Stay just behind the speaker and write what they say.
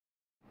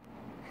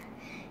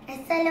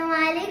Assalamu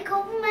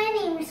alaikum. My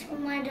name is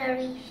Umar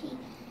Darwisy.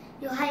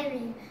 You're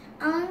hiring.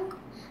 I'm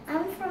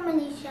from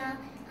Malaysia.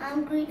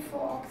 I'm grade 4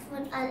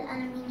 Oxford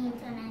Al-Alamin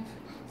International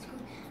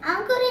School.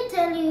 I'm going to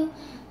tell you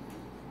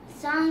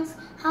science,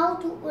 how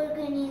to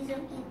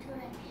organism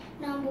interact.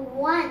 Number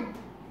 1,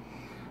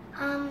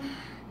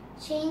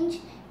 change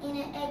in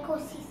an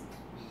ecosystem.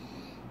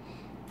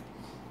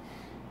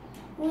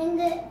 When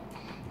the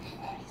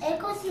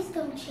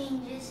ecosystem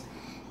changes,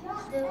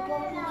 the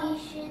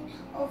population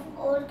of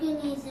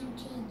organism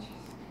changes.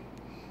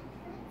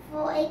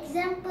 For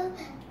example,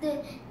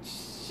 the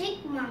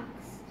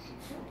chipmunks,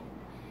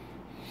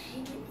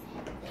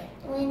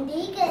 when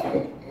they get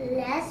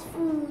less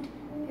food,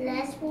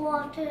 less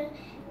water,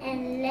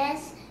 and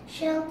less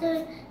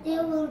shelter, they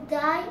will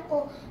die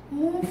or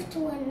move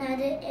to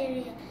another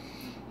area.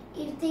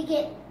 If they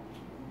get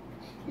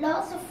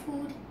lots of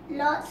food,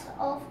 lots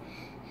of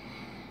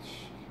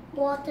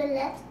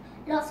water,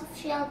 lots of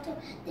shelter,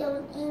 they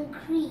will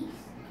increase.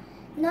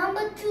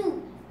 Number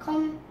 2,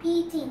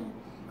 competing.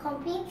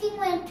 Competing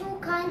when two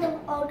kinds of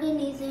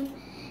organisms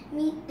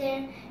meet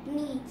their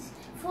needs.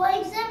 For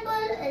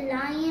example, a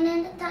lion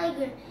and a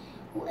tiger.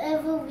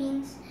 Whoever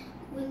wins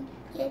will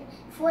get.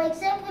 For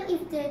example,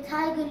 if the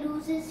tiger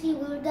loses, he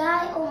will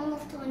die or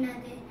move to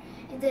another.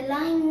 If the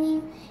lion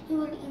wins, he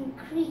will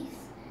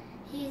increase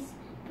his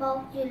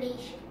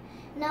population.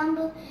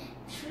 Number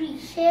 3,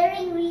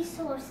 sharing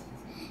resources.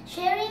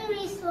 Sharing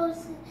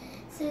resources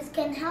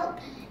can help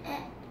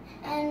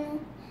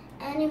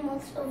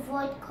animals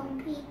avoid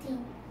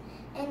competing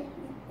and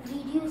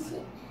reduce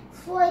it.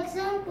 For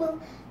example,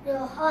 the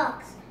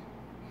hawks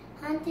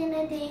hunt in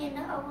a day and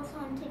the owls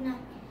hunt in a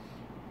night.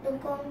 The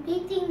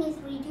competing is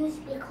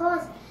reduced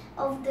because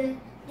of the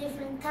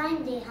different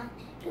time they hunt.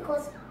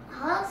 Because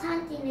hawks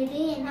hunt in the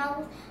day and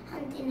owls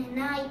hunt in the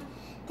night,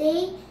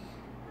 the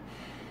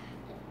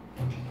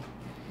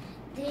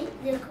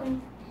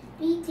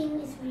competing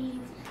is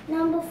reduced.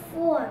 Number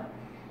 4,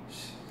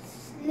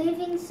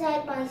 living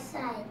side by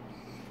side.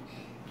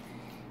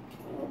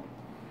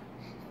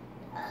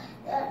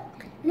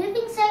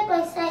 Living side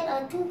by side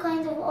are two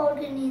kinds of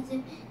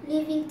organisms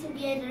living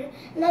together,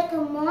 like a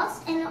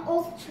moss and an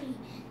oak tree.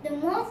 The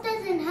moss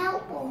doesn't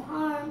help or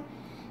harm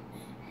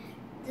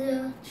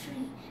the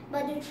tree,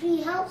 but the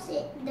tree helps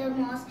the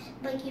moss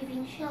by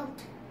giving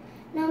shelter.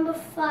 Number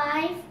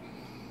 5,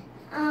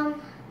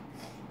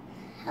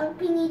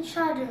 helping each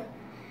other.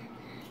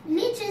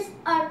 Leeches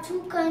are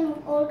two kinds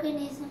of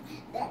organisms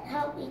that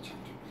help each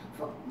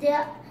other. There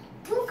are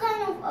two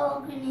kinds of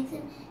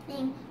organisms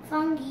named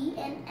fungi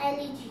and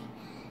algae.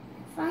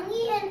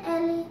 Fungi and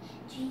algae.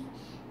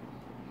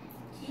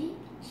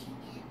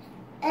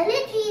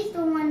 Algae is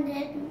the one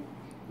that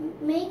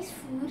makes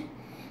food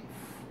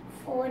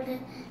for the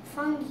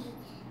fungi,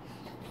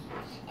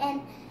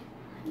 and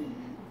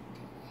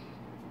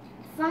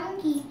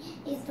fungi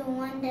is the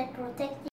one that protects